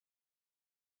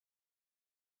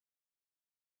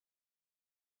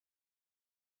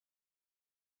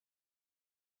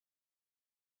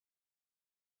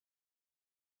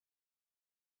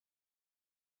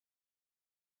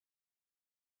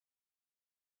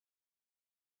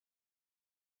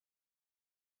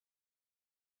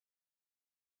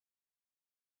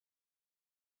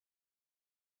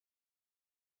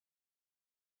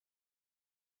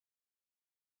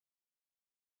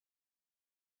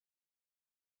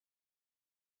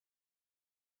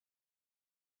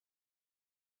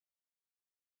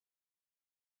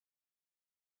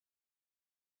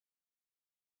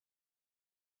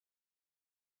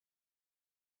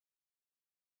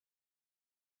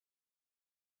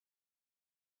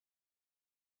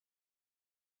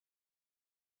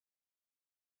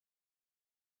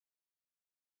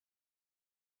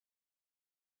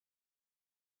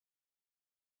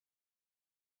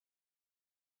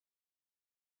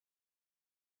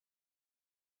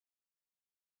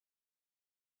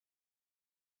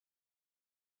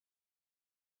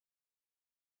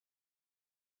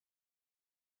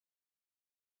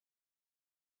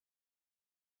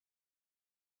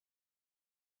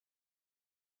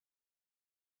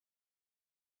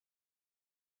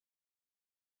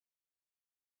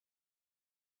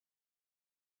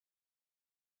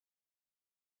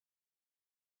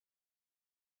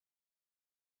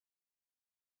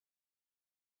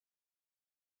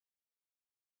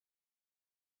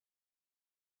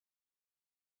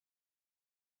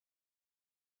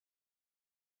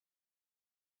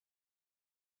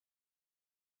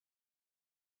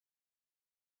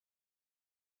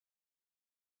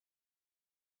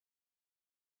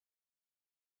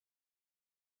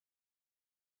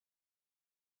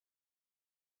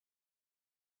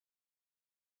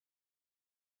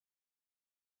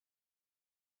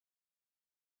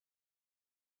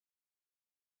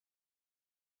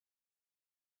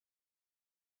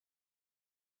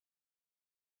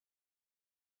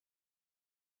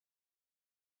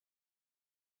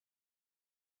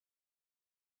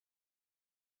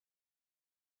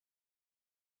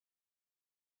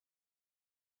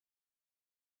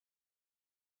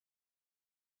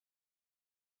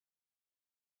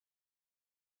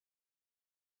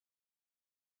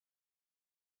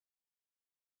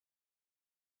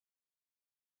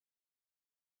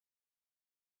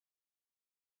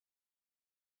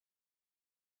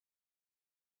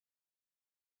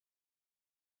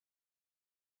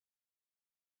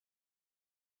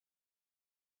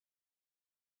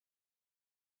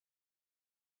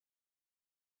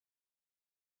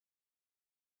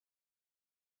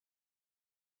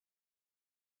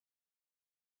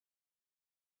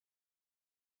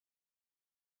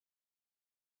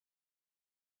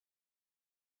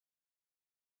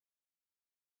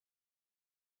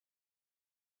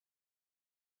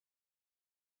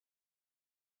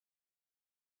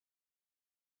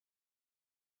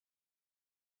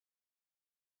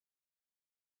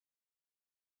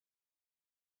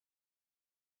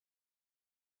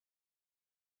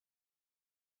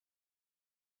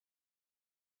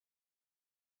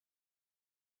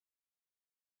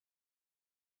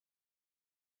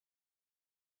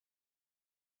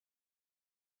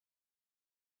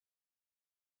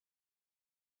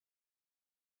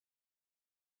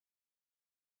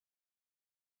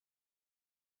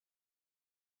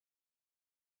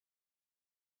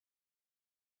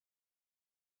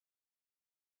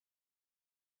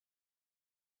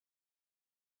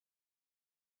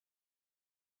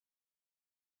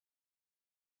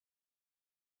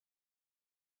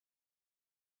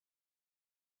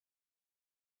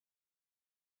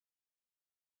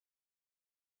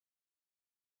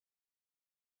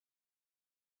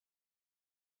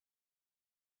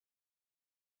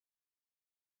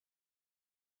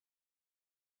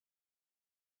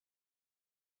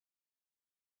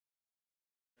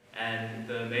and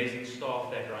the amazing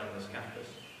staff that run this campus.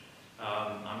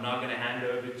 I'm now going to hand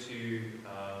over to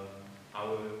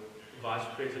our Vice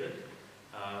President,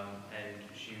 and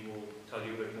she will tell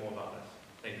you a bit more about us.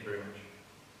 Thank you very much.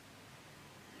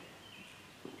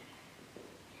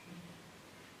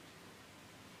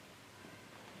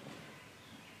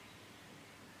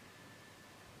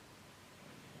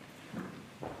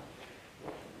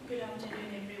 Good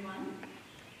afternoon, everyone.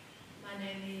 My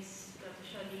name is Dr.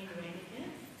 Charlene Reiniger,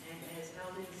 and as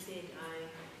Alvin said, I'm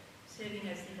serving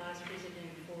as the Vice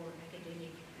President for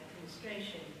Academic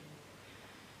Administration.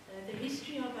 The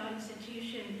history of our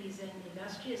institution is an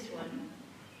illustrious one.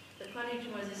 The college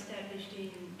was established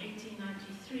in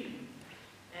 1893,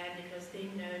 and it was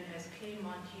then known as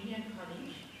Claremont Union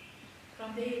College.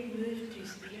 From there it moved to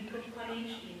Steenbok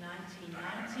College in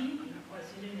 1990 in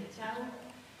KwaZulu-Natal,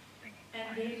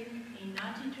 and then in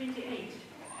 1928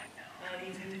 we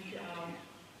moved to our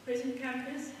present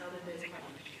campus, Helderberg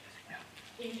College.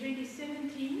 In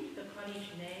 2017, the college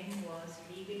name was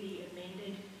legally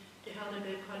amended to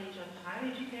Helderberg College of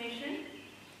Higher Education,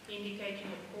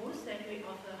 indicating, of course, that we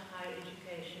offer higher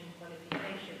education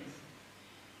qualifications.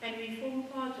 And we form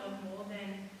part of more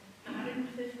than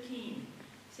 115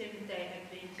 Seventh-day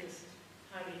Adventist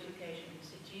higher education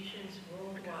institutions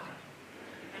worldwide.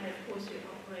 And of course, we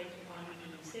operate on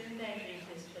the Seventh-day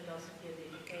Adventist philosophy of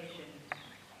education.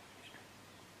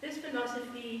 This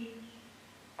philosophy's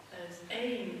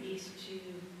aim is to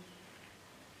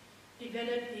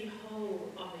develop the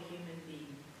whole of a human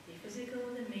being, the physical,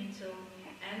 the mental,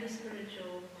 and the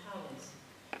spiritual powers.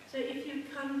 So if you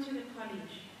come to the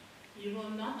college, you will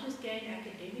not just gain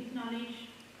academic knowledge,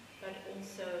 but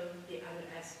also the other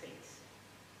aspects.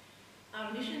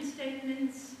 Our mission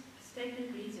statement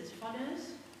reads as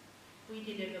follows: we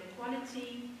deliver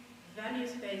quality,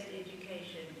 values-based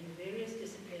education in various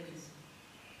disciplines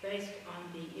based on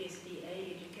the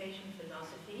SDA education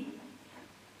philosophy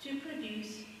to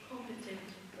produce competent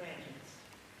graduates.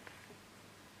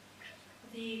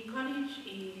 The college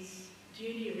is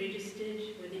duly registered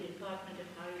with the Department of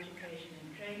Higher Education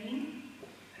and Training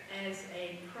as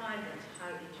a private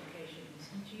higher education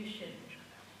institution.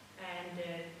 And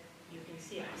you can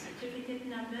see our certificate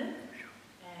number,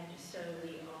 and so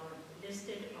we are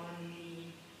listed on the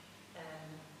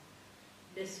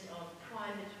list of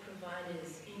private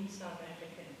providers in South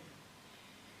Africa.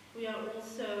 We are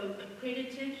also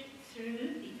accredited through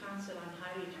the Council on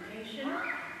Higher Education.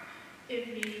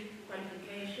 Every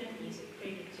qualification is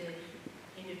accredited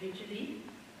individually.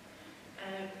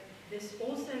 This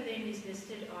also then is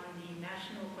listed on the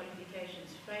National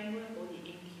Qualifications Framework, or the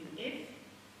NQF,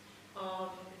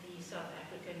 of the South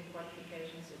African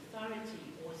Qualifications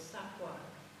Authority, or SAQA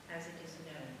as it is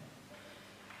known.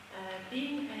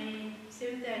 Being a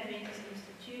Seventh-day Adventist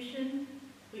institution,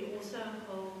 we also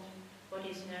hold what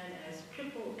is known as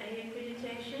AAA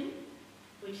accreditation,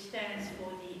 which stands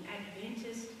for the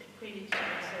Adventist Accrediting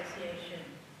Association,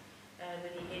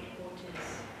 with the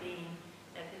headquarters being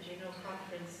at the General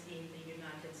Conference in the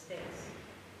United States.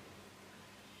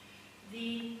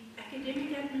 The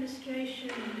Academic Administration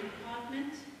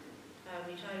Department,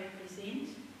 which I represent,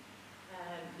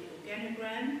 the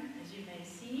organogram, as you may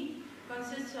see,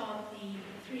 consists of the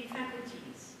three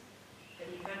faculties: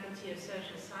 the Faculty of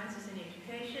Social Sciences and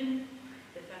Education,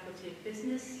 the Faculty of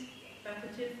Business,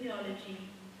 Faculty of Theology,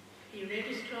 the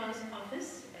Registrar's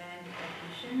Office and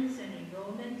Admissions and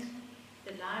Enrollment,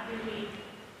 the Library,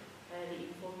 the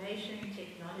Information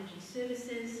Technology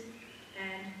Services,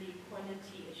 and the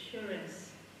Quality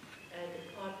Assurance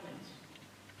Department.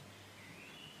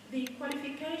 The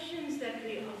qualifications that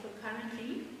we offer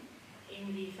currently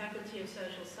in the Faculty of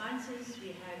Social Sciences,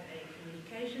 we have a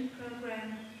communication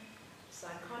program,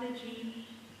 psychology,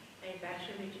 a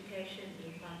Bachelor of Education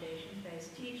in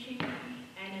Foundation-Based Teaching,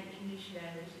 and an English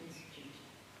Language Institute.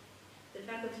 The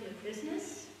Faculty of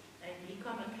Business, a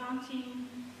BCom Accounting,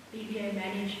 BBA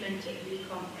Management, a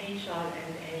BCom HR,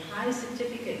 and a higher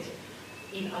certificate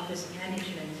in Office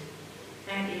Management.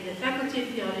 And in the Faculty of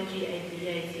Theology, a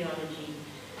BA Theology.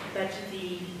 But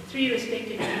the three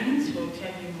respective deans will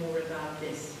tell you more about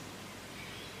this.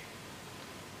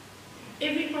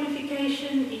 Every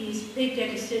qualification is pegged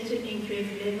at a certain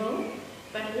NQF level,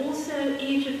 but also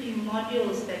each of the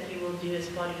modules that you will do as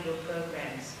part of your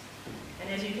programs. And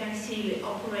as you can see, we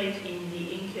operate in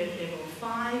the NQF level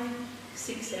 5,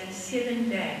 6, and 7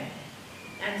 band.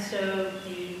 And so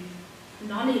the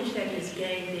knowledge that is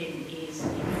gained then is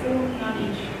informed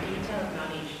knowledge, detailed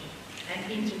knowledge,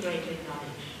 and integrated knowledge.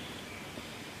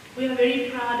 We are very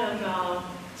proud of our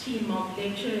team of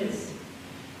lecturers,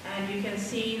 and you can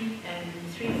see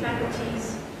the three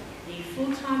faculties, the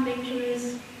full-time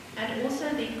lecturers, and also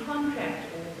the contract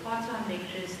or part-time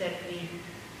lecturers that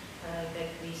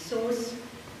we source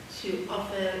to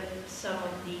offer some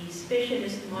of the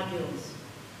specialist modules.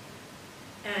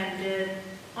 And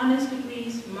honours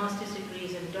degrees, master's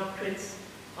degrees and doctorates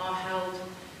are held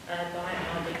by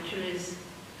our lecturers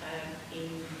in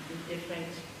different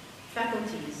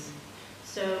faculties.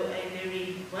 So a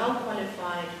very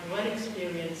well-qualified,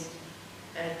 well-experienced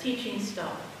teaching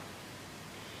staff.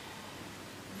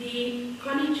 The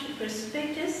college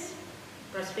prospectus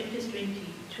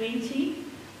 2020,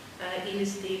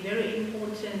 is the very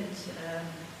important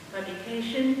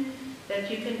publication that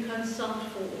you can consult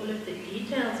for all of the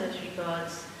details as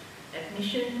regards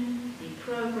admission, the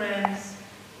programs,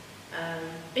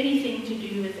 anything to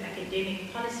do with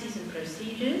academic policies and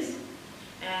procedures,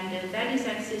 and that is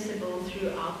accessible through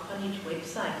our college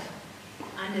website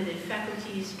under the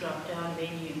faculties drop-down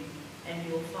menu, and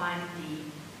you'll find the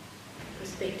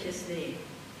prospectus there.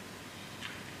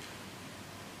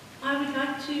 I would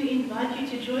like to invite you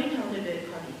to join Helderberg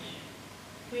College.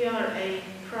 We are a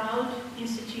proud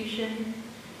institution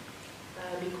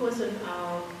because of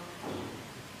our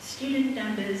student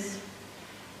numbers.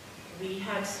 We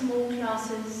have small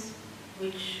classes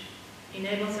which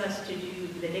enables us to do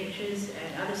the lectures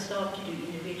and other staff to do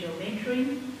individual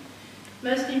mentoring.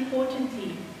 Most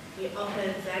importantly, we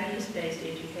offer values-based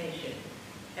education,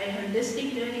 a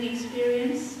holistic learning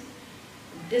experience,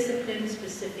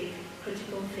 discipline-specific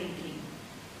critical thinking.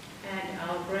 And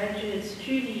our graduates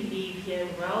truly leave here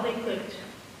well-equipped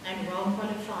and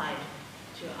well-qualified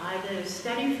to either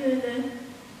study further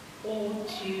or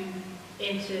to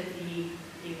enter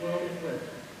the world of work.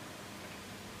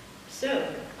 So,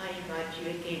 I invite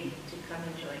you again to come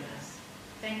and join us.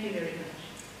 Thank you very much.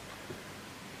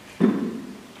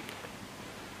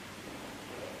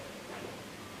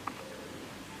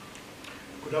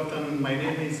 Good afternoon. My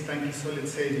name is Tankiso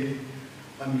Letsedi.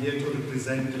 I'm here to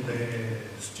represent the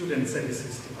Student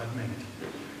Services Department.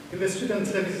 In the Student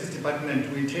Services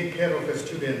Department, we take care of a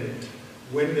student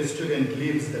when the student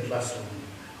leaves the classroom.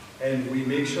 And we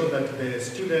make sure that the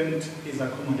student is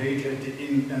accommodated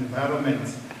in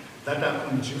environments that are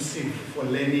conducive for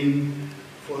learning,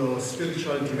 for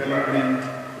spiritual development,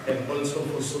 and also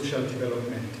for social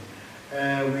development.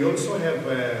 We also have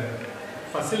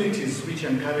facilities which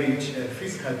encourage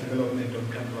physical development on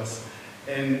campus.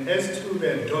 And as to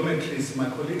the dormitories, my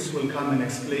colleagues will come and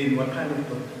explain what kind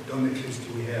of dormitories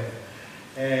do we have.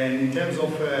 And in terms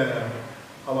of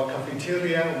our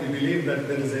cafeteria, we believe that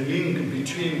there is a link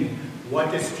between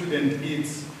what a student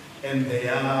eats and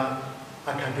their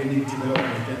academic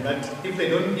development, and that if they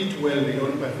don't eat well, they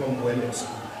don't perform well at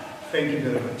school. Thank you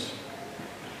very much.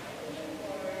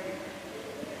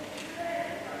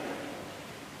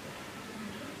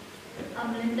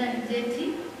 I'm Linda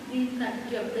Njeti, Dean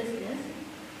Faculty of Business.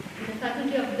 In the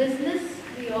Faculty of Business,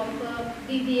 we offer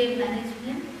BBA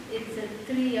Management. It's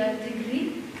a 3-year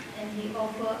degree, and we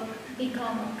offer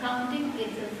BCom Accounting.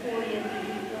 It's a 4-year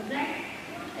degree program,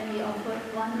 and we offer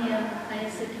 1-year higher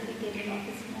certificate in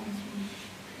office management.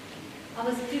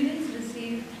 Our students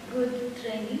receive good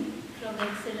training from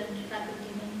excellent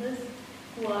faculty members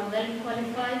who are well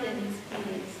qualified and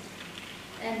experienced.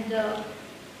 And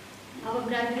our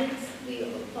graduates,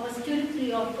 our students,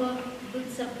 we offer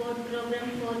good support program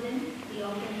for them. We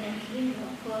offer mentoring, we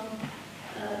offer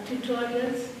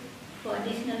tutorials for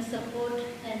additional support,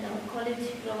 and our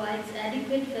college provides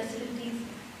adequate facilities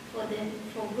for them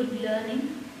for good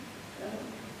learning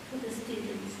for the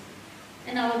students.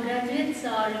 And our graduates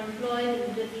are employed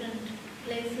in different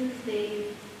places.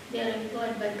 They are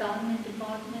employed by government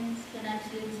departments,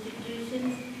 financial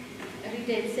institutions,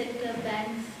 retail sector,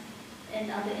 banks,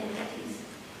 and other entities.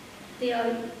 They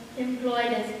are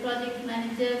employed as project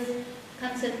managers,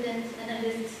 consultants,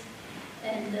 analysts,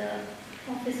 and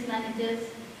office managers,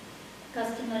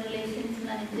 customer relations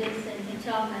managers, and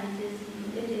HR managers in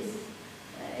various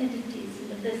entities in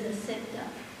the business sector.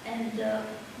 And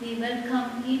we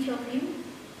welcome each of you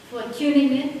for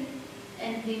tuning in,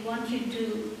 and we want you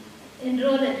to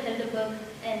enroll at Helderberg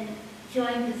and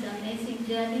join this amazing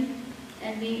journey.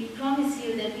 And we promise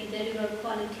you that we deliver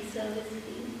quality service,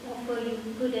 we offer you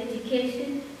good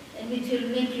education, and which will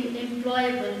make you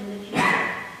employable in the future.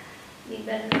 We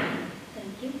welcome you.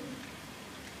 Thank you.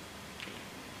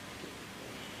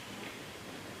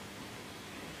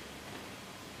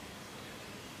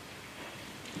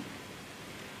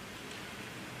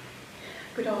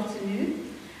 Good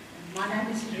afternoon. My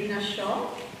name is Rina Shaw,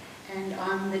 and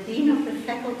I'm the Dean of the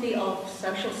Faculty of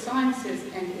Social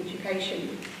Sciences and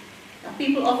Education. Now,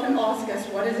 people often ask us,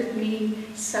 what does it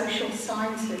mean, social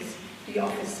sciences? Do you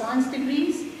offer science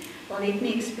degrees? Well, let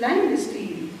me explain this to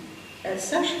you.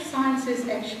 Social sciences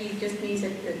actually just means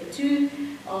that the two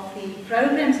of the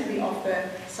programs that we offer,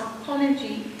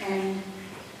 psychology and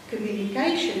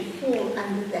communication, fall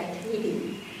under that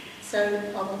heading.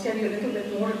 So I will tell you a little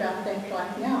bit more about that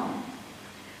right now.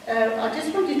 I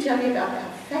just want to tell you about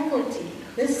our faculty.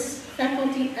 This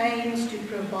faculty aims to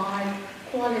provide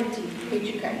quality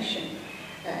education.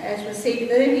 As was said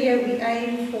earlier, we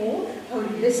aim for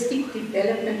holistic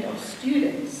development of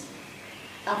students.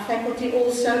 Our faculty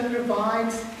also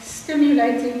provides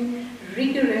stimulating,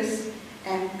 rigorous,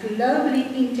 and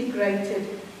globally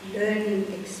integrated learning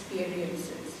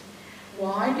experiences.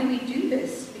 Why do we do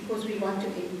this? Because we want to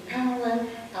empower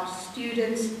our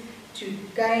students to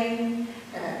gain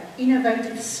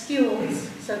innovative skills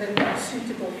so that they are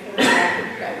suitable for the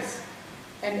marketplace.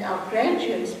 And our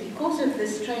graduates, because of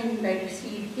this training they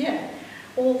receive here,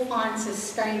 all find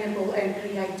sustainable and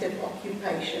creative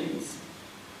occupations.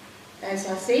 As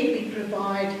I said, we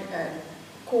provide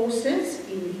courses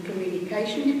in the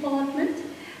communication department,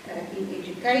 in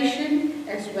education,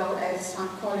 as well as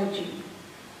psychology.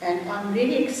 And I'm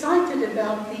really excited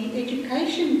about the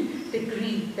education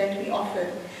degree that we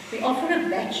offer. We offer a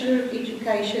Bachelor of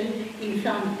Education in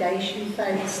Foundation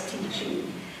Phase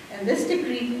Teaching. And this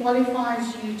degree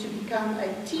qualifies you to become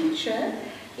a teacher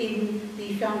in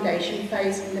the foundation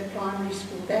phase in the primary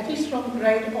school. That is from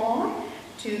grade R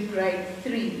to grade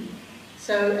 3.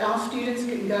 So our students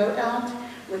can go out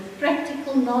with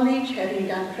practical knowledge, having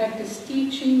done practice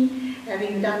teaching,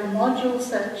 having done modules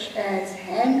such as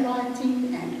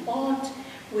handwriting and art,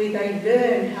 where they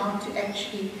learn how to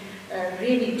actually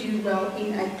really do well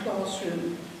in a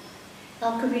classroom.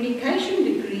 Our communication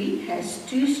degree has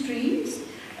 2 streams.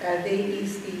 There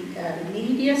is the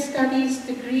media studies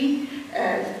degree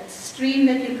stream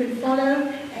that you can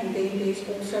follow, and then there's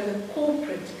also the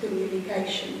corporate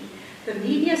communication. The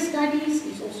media studies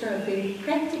is also a very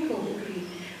practical degree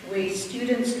where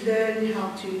students learn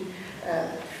how to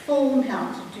film,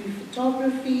 how to do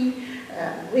photography,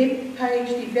 web page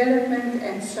development,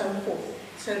 and so forth.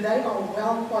 So they are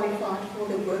well qualified for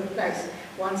the workplace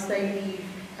once they leave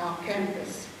our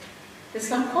campus. The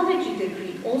psychology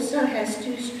degree also has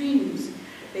 2 streams.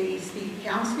 There is the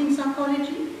counseling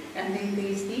psychology, and then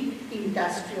there's the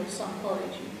industrial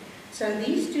psychology. So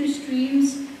these 2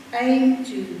 streams aim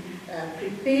to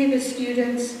prepare the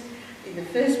students in the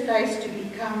first place to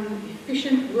become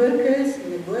efficient workers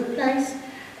in the workplace.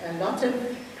 A lot of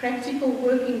practical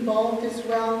work involved as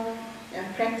well,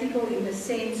 practical in the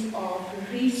sense of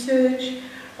research,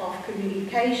 of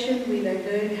communication, where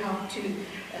they learn how to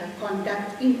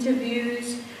conduct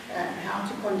interviews, how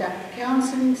to conduct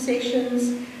counseling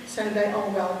sessions, so they are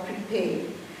well prepared.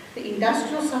 The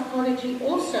industrial psychology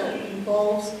also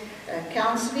involves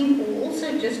counseling, or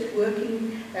also just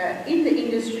working in the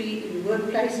industry, in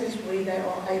workplaces where they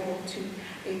are able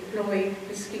to employ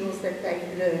the skills that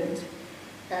they've learned.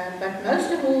 But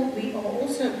most of all, we are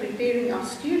also preparing our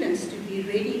students to be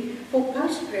ready for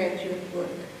postgraduate work.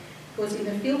 Because in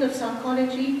the field of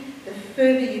psychology, the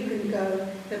further you can go,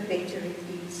 the better it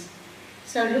is.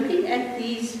 So looking at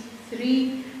these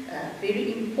 3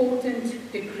 very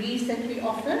important degrees that we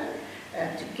offer,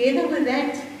 together with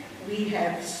that, we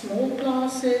have small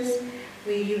classes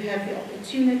where you have the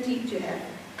opportunity to have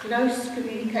close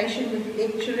communication with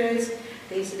lecturers.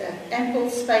 There's ample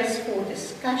space for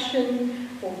discussion,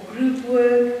 for group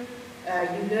work.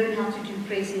 You learn how to do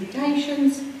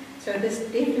presentations. So this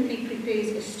definitely prepares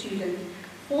a student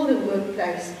for the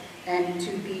workplace and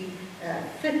to be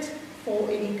fit for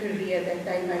any career that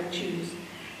they may choose.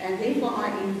 And therefore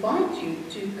I invite you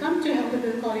to come to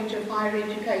Helderberg College of Higher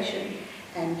Education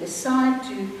and decide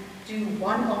to do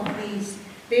one of these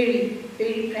very,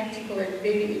 very practical and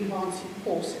very enhancing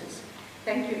courses.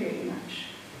 Thank you very much.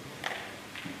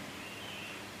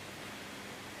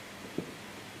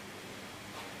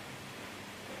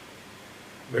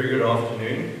 Very good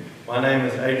afternoon. My name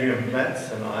is Adrian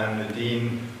Platz, and I am the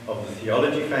Dean of the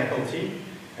Theology Faculty,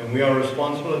 and we are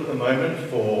responsible at the moment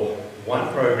for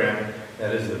one program,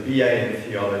 that is the BA in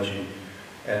Theology,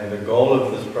 and the goal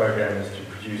of this program is to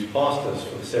produce pastors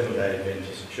for the Seventh-day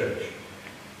Adventist Church.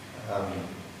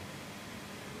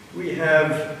 We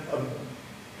have a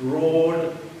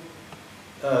broad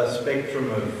spectrum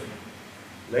of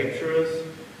lecturers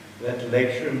that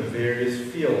lecture in the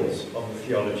various fields of the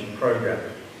theology program.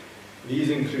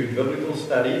 These include biblical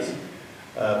studies.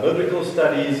 Biblical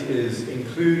studies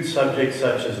include subjects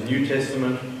such as New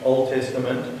Testament, Old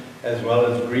Testament, as well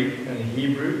as Greek and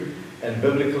Hebrew, and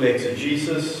biblical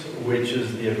exegesis, which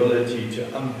is the ability to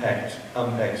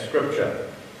unpack Scripture.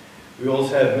 We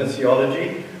also have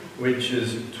missiology, which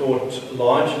is taught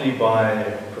largely by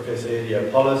Professor Eddie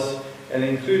Apollos and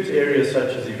includes areas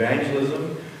such as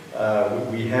evangelism.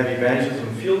 We have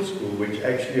Evangelism Field School, which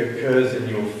actually occurs in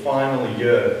your final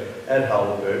year at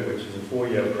Helderberg, which is a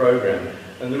 4-year program.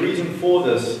 And the reason for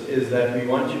this is that we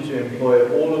want you to employ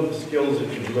all of the skills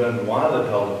that you've learned while at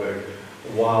Helderberg,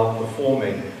 while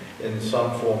performing in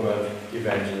some form of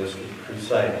evangelistic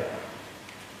crusade.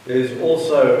 There's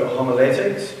also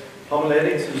homiletics.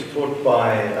 Homiletics is taught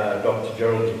by Dr.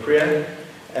 Gerald Dupree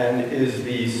and is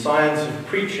the science of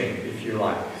preaching, if you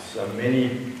like. So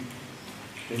many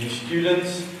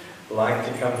students like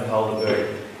to come to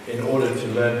Helderberg in order to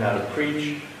learn how to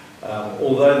preach,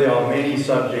 although there are many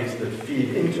subjects that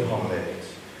feed into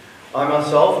homiletics. I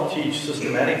myself teach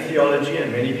systematic theology,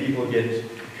 and many people get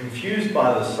confused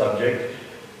by this subject,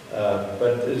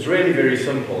 but it's really very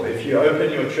simple. If you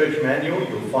open your church manual,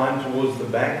 you'll find towards the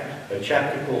back a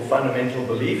chapter called Fundamental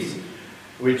Beliefs,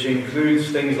 which includes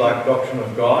things like doctrine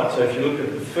of God. So if you look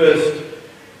at the first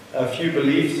few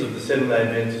beliefs of the Seventh-day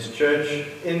Adventist Church,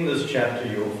 in this chapter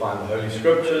you'll find the Holy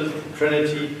Scriptures, the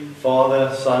Trinity,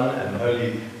 Father, Son, and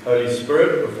Holy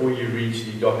Spirit, before you reach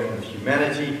the doctrine of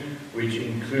humanity, which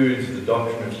includes the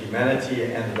doctrine of humanity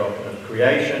and the doctrine of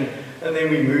creation. And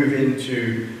then we move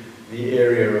into the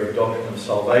area of doctrine of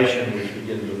salvation, which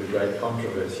begins with a great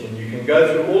controversy. And you can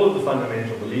go through all of the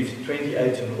fundamental beliefs,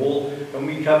 28 in all, and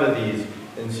we cover these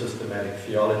in systematic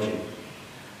theology.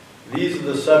 These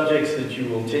are the subjects that you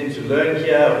will tend to learn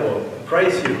here or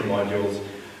praise here the modules,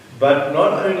 but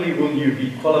not only will you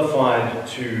be qualified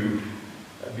to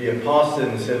be a pastor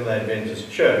in the Seventh-day Adventist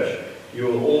Church, you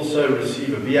will also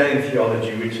receive a BA in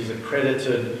theology, which is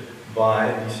accredited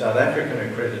by the South African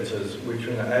accreditors, which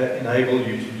will enable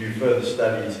you to do further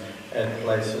studies at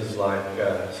places like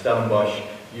Stellenbosch,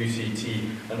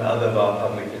 UCT, and other of our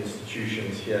public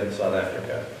institutions here in South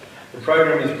Africa. The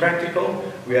program is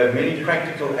practical. We have many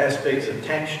practical aspects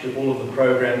attached to all of the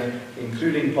programs,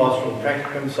 including pastoral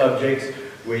practicum subjects,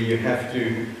 where you have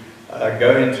to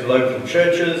go into local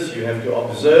churches, you have to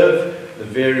observe the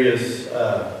various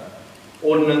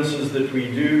ordinances that we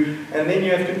do, and then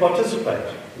you have to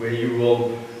participate, where you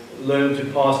will learn to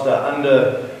pastor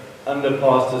under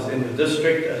pastors in the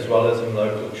district as well as in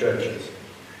local churches.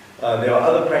 There are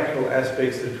other practical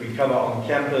aspects that we cover on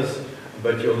campus,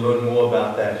 but you'll learn more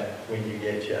about that when you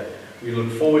get here. We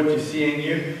look forward to seeing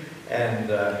you,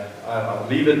 and I'll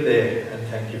leave it there, and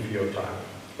thank you for your time.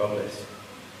 God bless.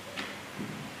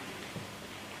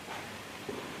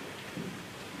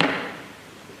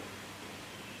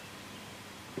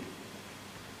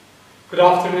 Good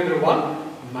afternoon, everyone.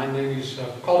 My name is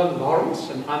Colin Lawrence,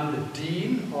 and I'm the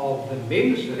Dean of the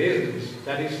Men's Residence,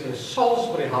 that is the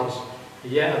Salisbury House,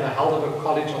 here at the Helderberg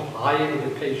College of Higher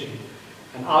Education.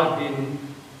 And I've been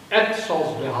at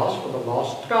Salisbury House for the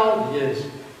last 12 years,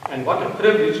 and what a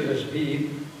privilege it has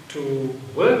been to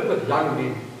work with young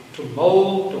men, to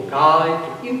mold, to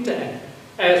guide, to interact,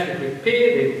 as we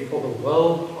prepare them for the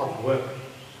world of work.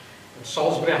 At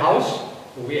Salisbury House,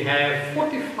 we have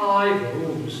 45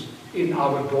 rooms in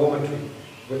our dormitory,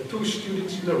 with 2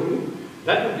 students in a room.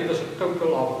 That would give us a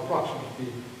total of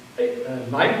approximately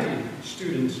 90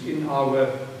 students in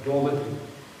our dormitory.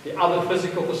 The other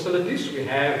physical facilities we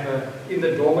have in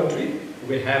the dormitory,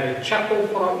 we have a chapel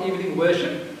for our evening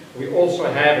worship, we also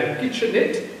have a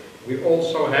kitchenette, we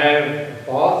also have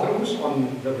bathrooms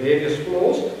on the various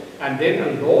floors, and then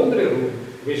a laundry room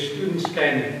where students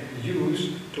can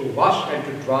use to wash and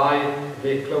to dry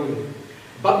their clothing.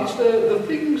 But it's the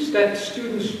things that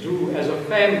students do as a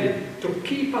family to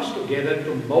keep us together,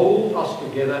 to mold us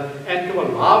together, and to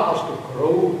allow us to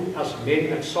grow as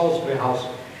men at Salisbury House.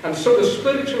 And so the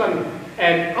spiritual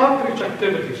and outreach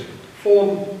activities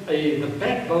form the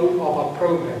backbone of our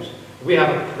programs. We have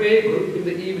a prayer group in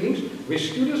the evenings where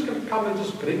students can come and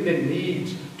just bring their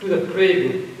needs to the prayer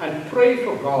group and pray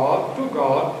for God,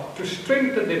 to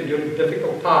strengthen them during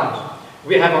difficult times.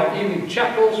 We have our evening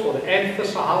chapels for the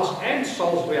Anfissa House and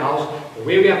Salisbury House,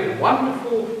 where we have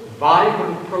wonderful,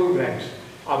 vibrant programs.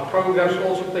 Our programs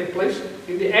also take place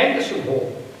in the Anderson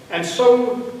Hall. And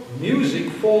so music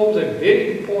forms a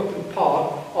very important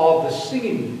part of the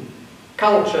singing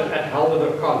culture at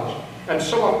Helderberg College. And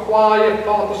so our choir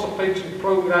participates in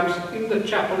programs in the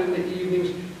chapel in the evenings,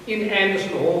 in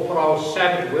Anderson Hall for our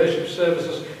Sabbath worship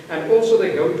services, and also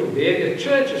they go to various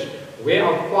churches where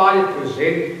our choir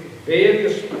present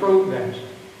various programs.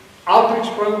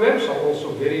 Outreach programs are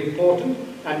also very important,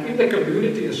 and in the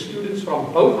community the students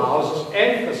from both houses,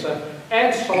 Anfissa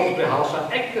and Salisbury House,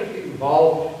 are actively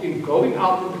involved in going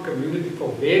out in the community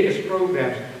for various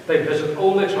programs. They visit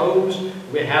old age homes.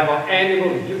 We have our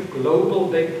annual Youth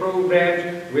Global Day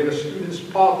programs where the students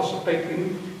participate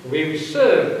in, where we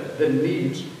serve the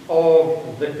needs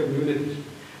of the community.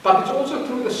 But it's also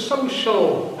through the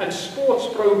social and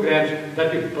sports programs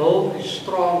that we build a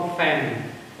strong family.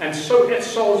 And so at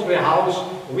Salisbury House,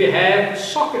 we have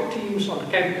soccer teams on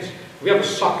campus. We have a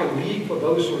soccer league for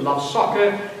those who love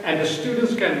soccer, and the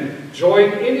students can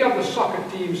join any of the soccer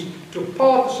teams to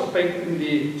participate in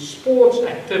the sports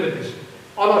activities.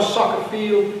 On our soccer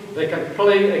field, they can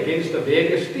play against the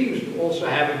various teams. We also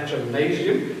have a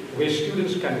gymnasium where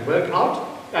students can work out,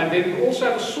 and then we also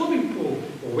have a swimming pool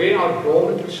where our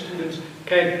dormitory students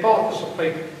can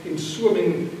participate in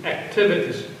swimming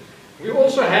activities. We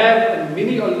also have a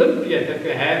mini Olympiad that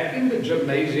we have in the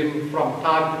gymnasium from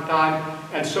time to time,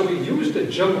 and so we use the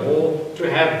gym hall to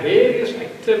have various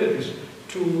activities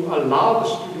to allow the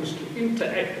students to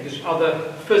interact with each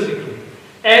other physically.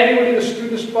 Annually, the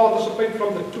students participate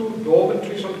from the 2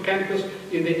 dormitories on campus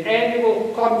in the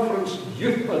annual conference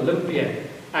Youth Olympiad,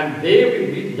 and there we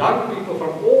meet young people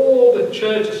from all the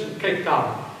churches in Cape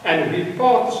Town, and we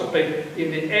participate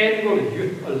in the annual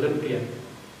Youth Olympiad.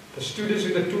 The students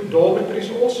in the 2 dormitories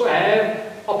also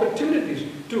have opportunities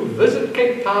to visit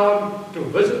Cape Town, to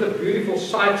visit the beautiful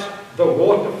sites, the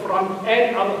waterfront,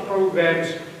 and other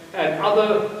programs and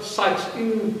other sites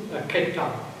in Cape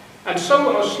Town. And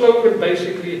so our slogan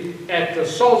basically at the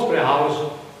Salisbury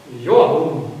House, your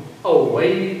home,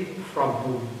 away from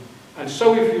home. And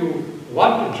so if you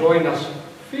want to join us,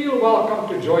 feel welcome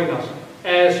to join us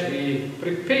as we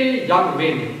prepare young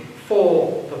men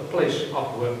for the place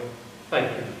of work.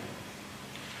 Thank you.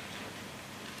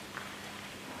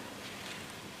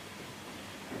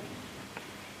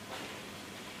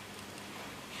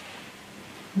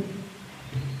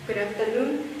 Good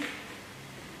afternoon.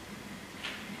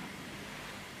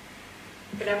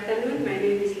 Good afternoon. My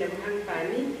name is Lebohang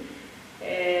Pani.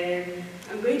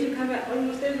 I'm going to cover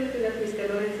almost everything that Mr.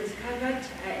 Lawrence has covered.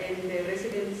 I am the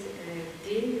residence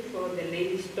dean for the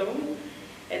Ladies' Dorm,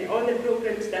 and all the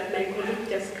programs that my colleague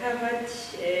just covered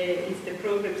is the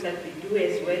programs that we do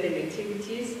as well and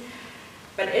activities.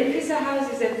 But Enfisa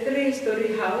House is a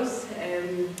 3-story house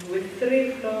with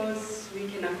 3 floors. We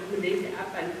can accommodate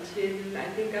up until, I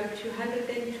think, up to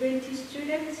 120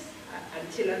 students,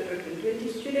 until 120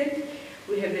 students.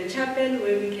 We have a chapel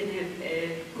where we can have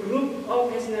a group or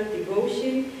personal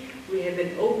devotion. We have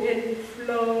an open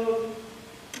floor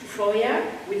foyer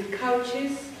with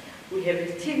couches. We have a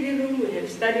TV room, we have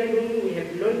study room, we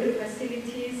have laundry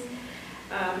facilities.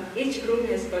 Each room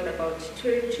has got about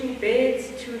 2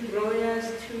 beds, 2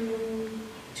 drawers,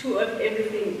 two of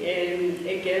everything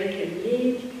a girl can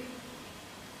need.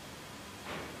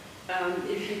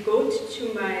 If you go to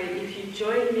if you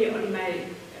join me on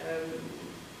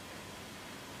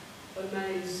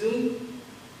my Zoom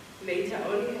later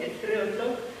on at 3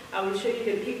 o'clock, I will show you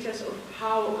the pictures of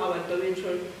how our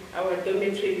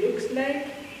dormitory looks like.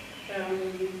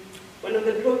 One of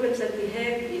the programs that we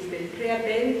have is the prayer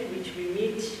band, which we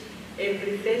meet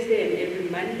every Thursday and every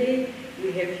Monday.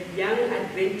 We have Young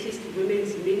Adventist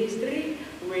Women's Ministry,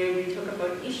 where we talk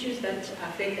about issues that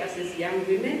affect us as young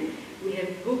women. We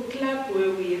have book club,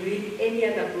 where we read any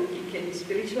other book. It can be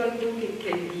spiritual book, it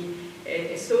can be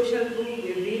a social book.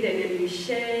 We read and then we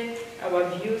share our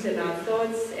views and our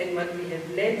thoughts and what we have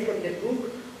learned from the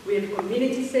book. We have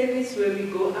community service, where we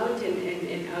go out and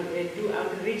do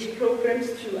outreach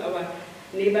programs to our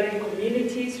neighboring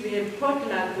communities. We have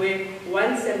potluck, where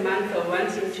once a month or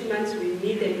once in 2 months we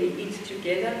meet and we eat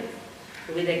together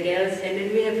with the girls. And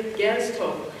then we have girls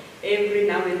talk every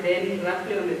now and then,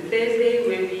 roughly on a Thursday,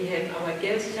 where we have our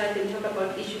girls chat and talk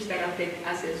about issues that affect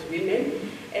us as women.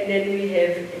 And then we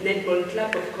have a netball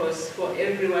club, of course, for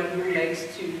everyone who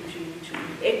likes to be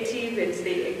active and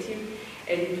stay active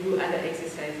and do other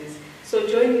exercises. So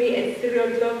join me at 3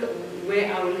 o'clock,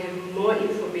 where I will have more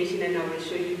information and I will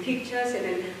show you pictures, and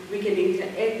then we can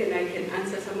interact and I can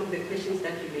answer some of the questions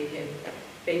that you may have.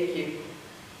 Thank you.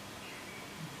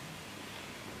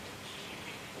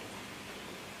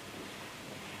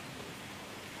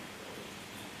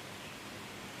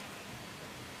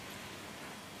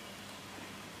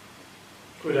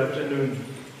 Good afternoon.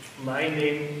 My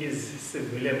name is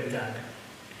Sebule Budak.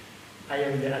 I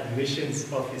am the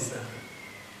admissions officer,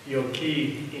 your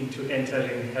key into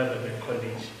entering Helderberg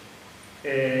College.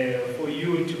 For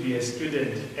you to be a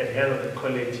student at Helderberg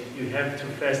College, you have to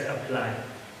first apply.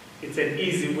 It's an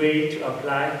easy way to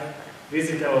apply.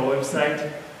 Visit our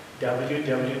website,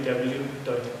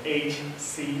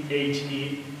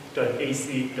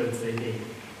 www.hche.ac.za.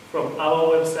 From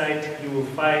our website, you will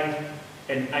find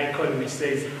an icon which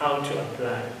says how to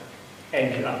apply,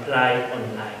 and you apply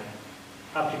online.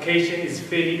 Application is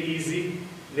fairly easy.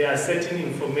 There are certain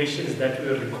information that we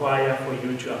require for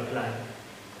you to apply.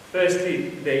 Firstly,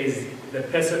 there is the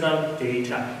personal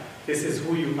data. This is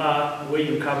who you are, where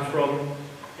you come from,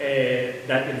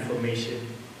 that information.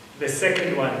 The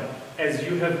second one, as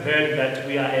you have heard that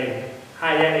we are a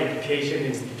higher education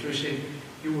institution,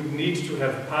 you would need to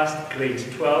have passed grade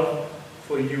 12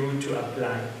 for you to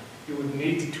apply. You would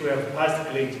need to have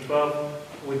passed grade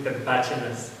 12 with a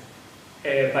bachelor's.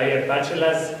 By a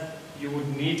bachelor's, you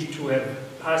would need to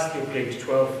have passed your grade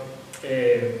 12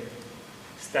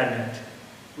 standard.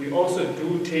 We also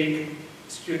do take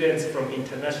students from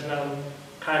international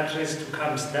countries to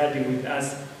come study with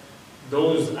us.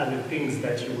 Those are the things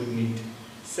that you would need.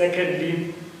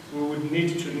 Secondly, we would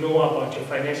need to know about your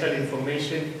financial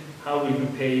information, how will you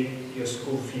pay your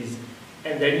school fees.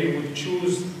 And then you would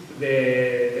choose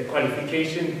the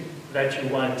qualification that you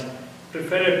want.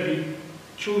 Preferably,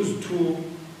 choose two.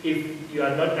 If you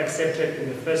are not accepted in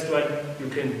the first one, you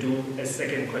can do a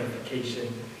second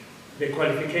qualification. The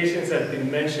qualifications have been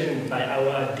mentioned by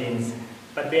our deans,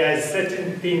 but there are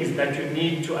certain things that you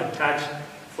need to attach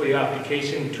for your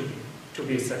application to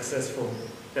be successful.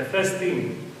 The first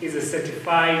thing is a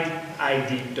certified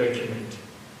ID document.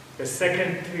 The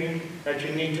second thing that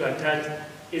you need to attach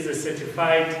is a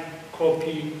certified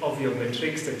copy of your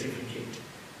matric certificate.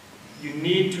 You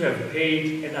need to have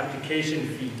paid an application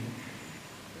fee.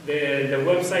 The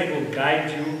website will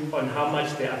guide you on how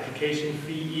much the application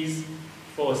fee is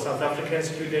for South African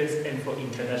students and for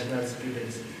international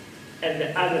students. And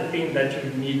the other thing that you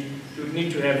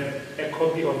need to have a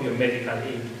copy of your medical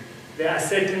aid. There are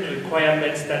certain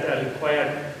requirements that are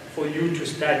required for you to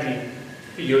study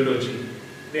theology.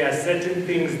 There are certain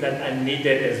things that are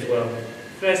needed as well.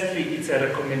 Firstly, it's a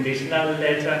recommendational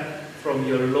letter from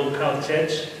your local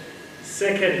church.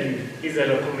 Secondly, is a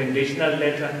recommendational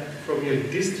letter from your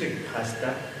district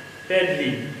pastor.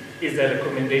 Thirdly, is a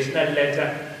recommendational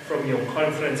letter from your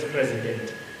conference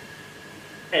president.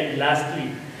 And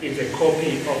lastly, is a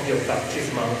copy of your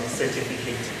baptismal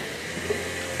certificate.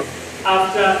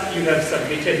 After you have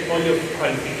submitted all your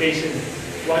qualifications,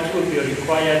 what will be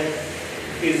required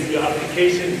is your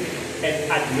application,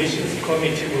 and admissions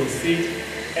committee will sit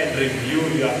and review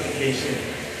your application.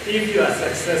 If you are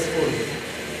successful,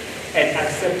 an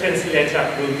acceptance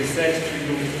letter will be sent to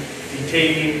you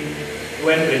detailing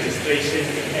when registration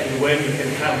and when you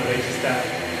can come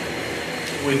register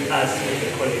with us with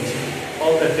the college.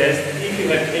 All the best. If you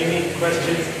have any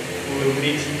questions, we will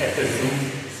meet at the Zoom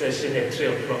session at 3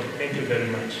 o'clock. Thank you very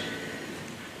much.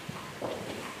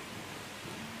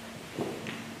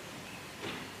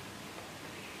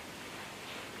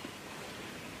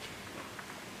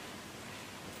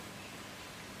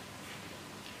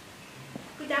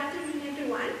 Good afternoon,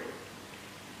 everyone.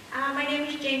 My name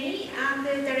is Jenny. I'm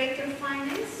the Director of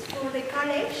Finance for the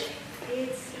college.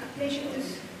 It's a pleasure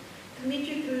to meet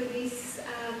you through this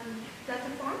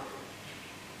platform.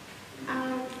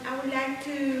 I would like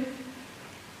to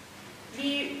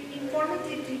be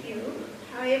informative to you.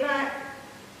 However,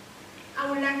 I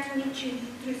would like to meet you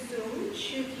through Zoom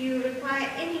should you require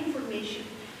any information.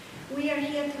 We are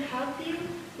here to help you.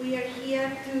 We are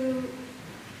here to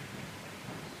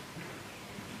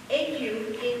aid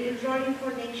you in enrolling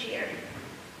for next year.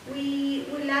 We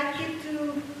would like you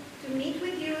to meet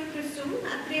with you through Zoom.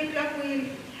 At 3 o'clock we'll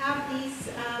have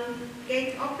this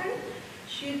gate open.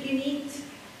 Should you need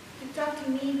to talk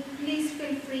to me, please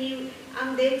feel free.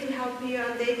 I'm there to help you.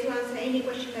 I'm there to answer any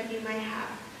question that you might have.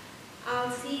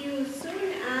 I'll see you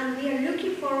soon, and we are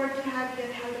looking forward to have you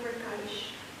at Helderberg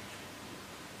College.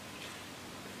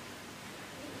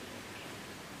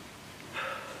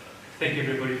 Thank you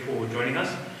everybody for joining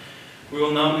us. We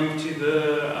will now move to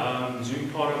the Zoom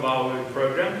part of our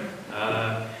program.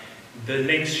 The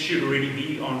links should already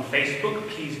be on Facebook.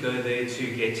 Please go there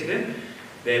to get to them.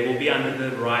 They will be under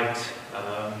the right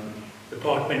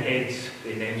department heads.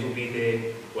 Their names will be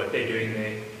there, what they're doing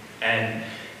there. And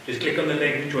just click on the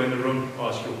link, join the room,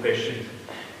 ask your questions.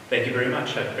 Thank you very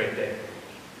much. Have a great day.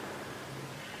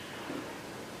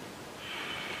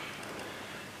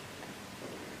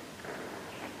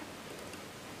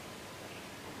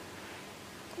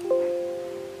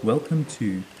 Welcome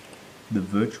to the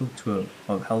virtual tour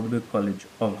of Helderberg College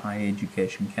of Higher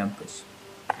Education campus.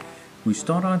 We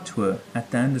start our tour at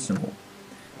the Anderson Hall.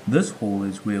 This hall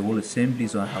is where all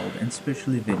assemblies are held and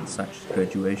special events such as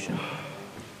graduation.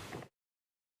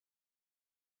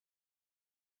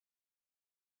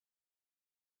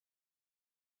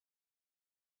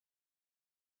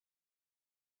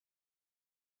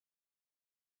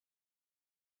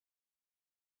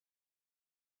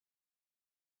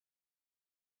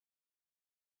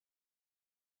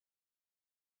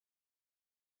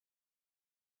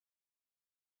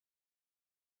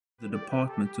 the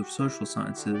Department of Social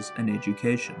Sciences and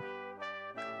Education,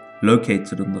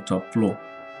 located on the top floor.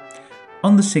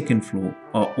 On the second floor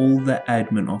are all the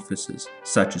admin offices,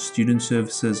 such as Student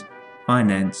Services,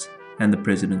 Finance, and the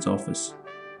President's Office.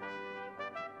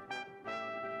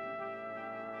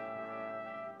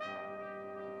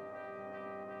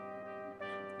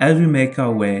 As we make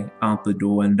our way out the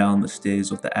door and down the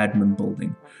stairs of the admin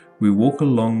building, we walk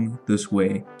along this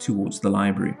way towards the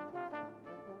library.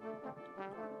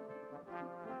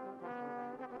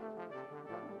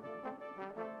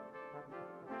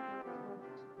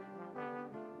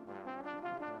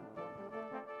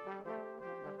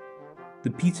 The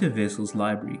Peter Wessels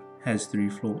Library has 3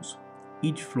 floors.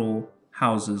 Each floor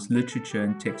houses literature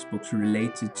and textbooks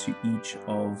related to each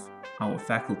of our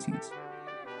faculties.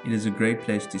 It is a great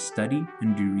place to study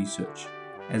and do research,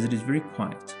 as it is very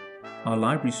quiet. Our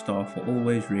library staff are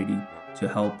always ready to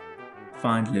help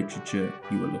find literature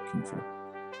you are looking for.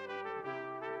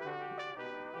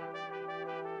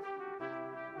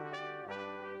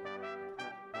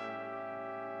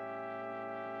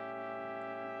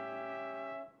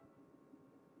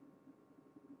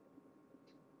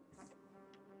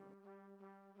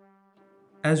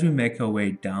 As we make our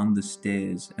way down the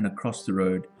stairs and across the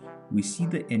road, we see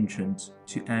the entrance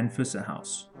to Anne Visser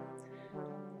House,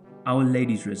 our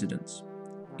ladies' residence.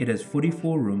 It has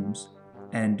 44 rooms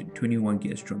and 21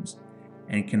 guest rooms,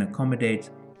 and can accommodate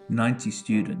 90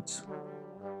 students.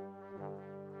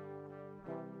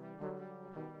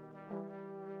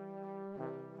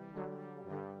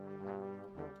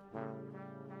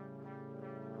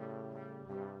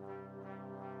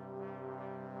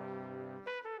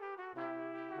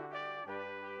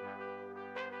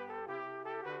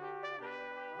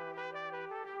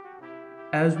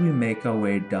 As we make our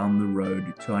way down the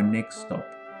road to our next stop,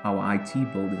 our IT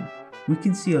building, we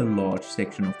can see a large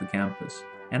section of the campus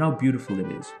and how beautiful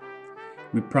it is.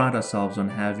 We pride ourselves on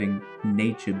having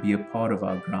nature be a part of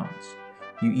our grounds.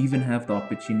 You even have the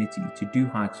opportunity to do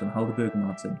hikes on Helderberg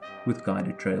Mountain with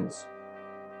guided trails.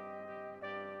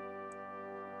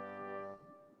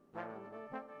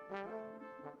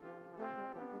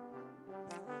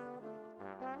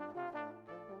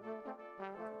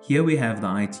 Here we have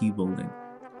the IT building.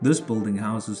 This building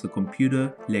houses the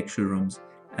computer lecture rooms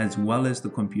as well as the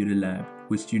computer lab,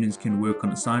 where students can work on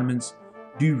assignments,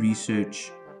 do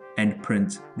research, and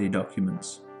print their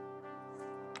documents.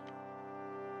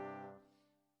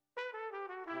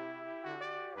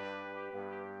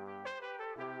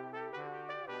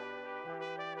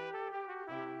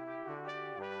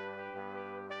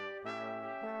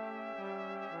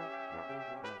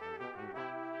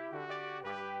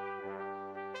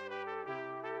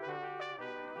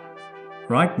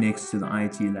 Right next to the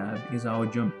IT lab is our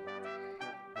gym.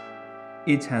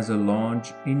 It has a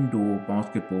large indoor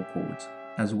basketball court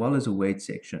as well as a weight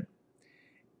section.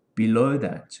 Below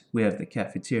that, we have the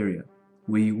cafeteria,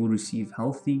 where you will receive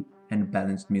healthy and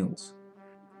balanced meals.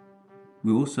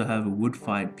 We also have a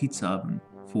wood-fired pizza oven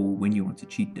for when you want a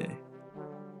cheat day.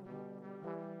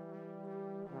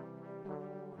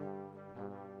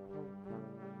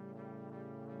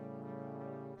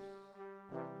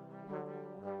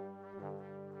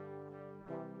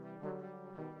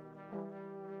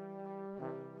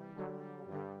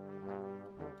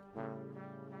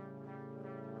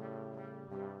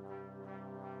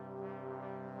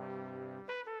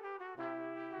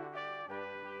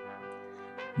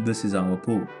 This is our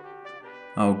pool.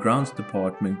 Our grounds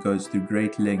department goes through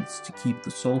great lengths to keep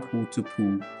the saltwater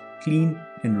pool clean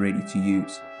and ready to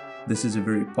use. This is a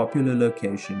very popular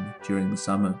location during the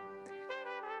summer.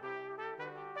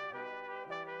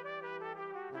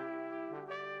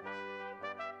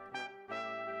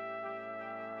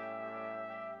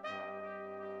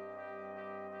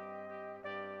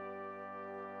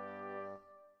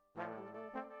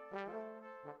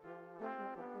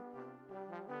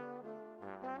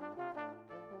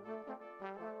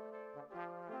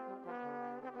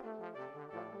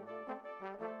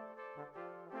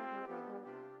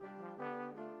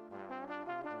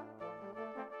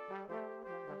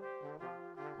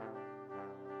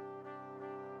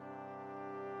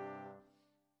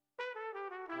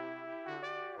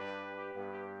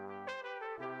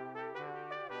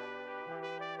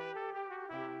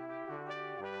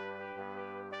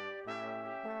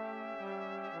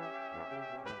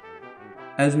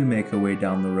 As we make our way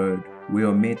down the road, we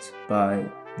are met by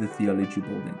the theology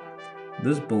building.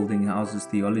 This building houses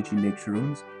theology lecture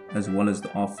rooms as well as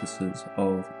the offices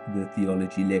of the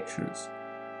theology lecturers.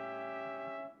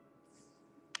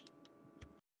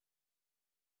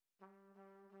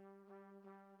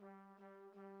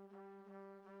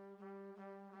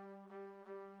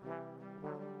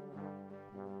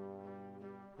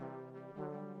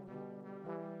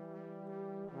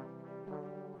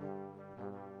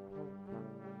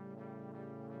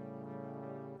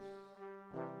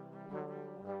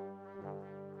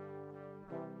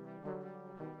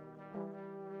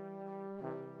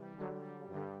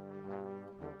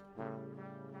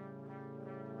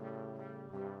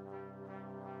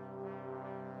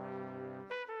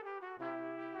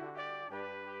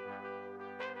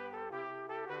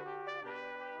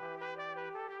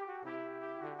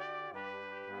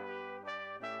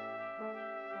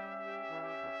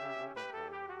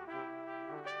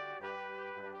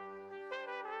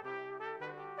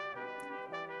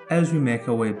 As we make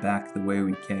our way back the way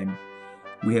we came,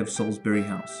 we have Salisbury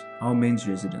House, our men's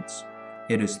residence.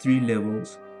 It has 3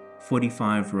 levels,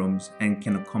 45 rooms, and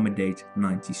can accommodate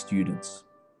 90 students.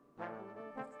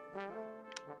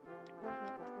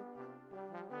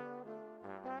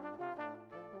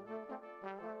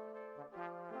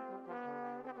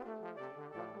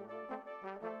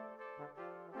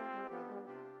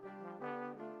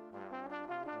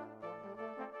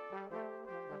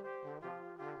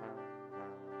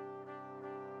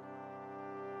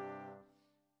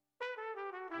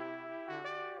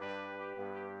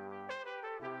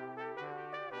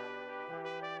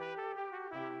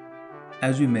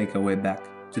 As we make our way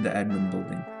back to the admin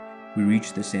building, we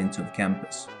reach the center of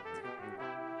campus.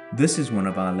 This is one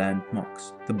of our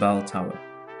landmarks, the bell tower.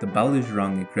 The bell is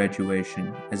rung at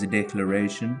graduation as a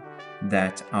declaration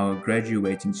that our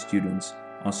graduating students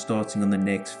are starting on the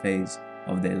next phase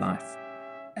of their life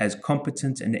as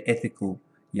competent and ethical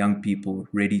young people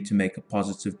ready to make a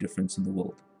positive difference in the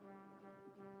world.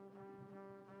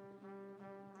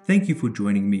 Thank you for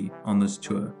joining me on this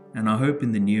tour, and I hope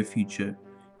in the near future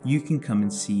you can come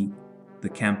and see the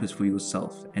campus for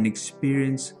yourself and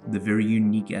experience the very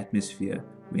unique atmosphere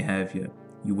we have here.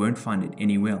 You won't find it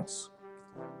anywhere else.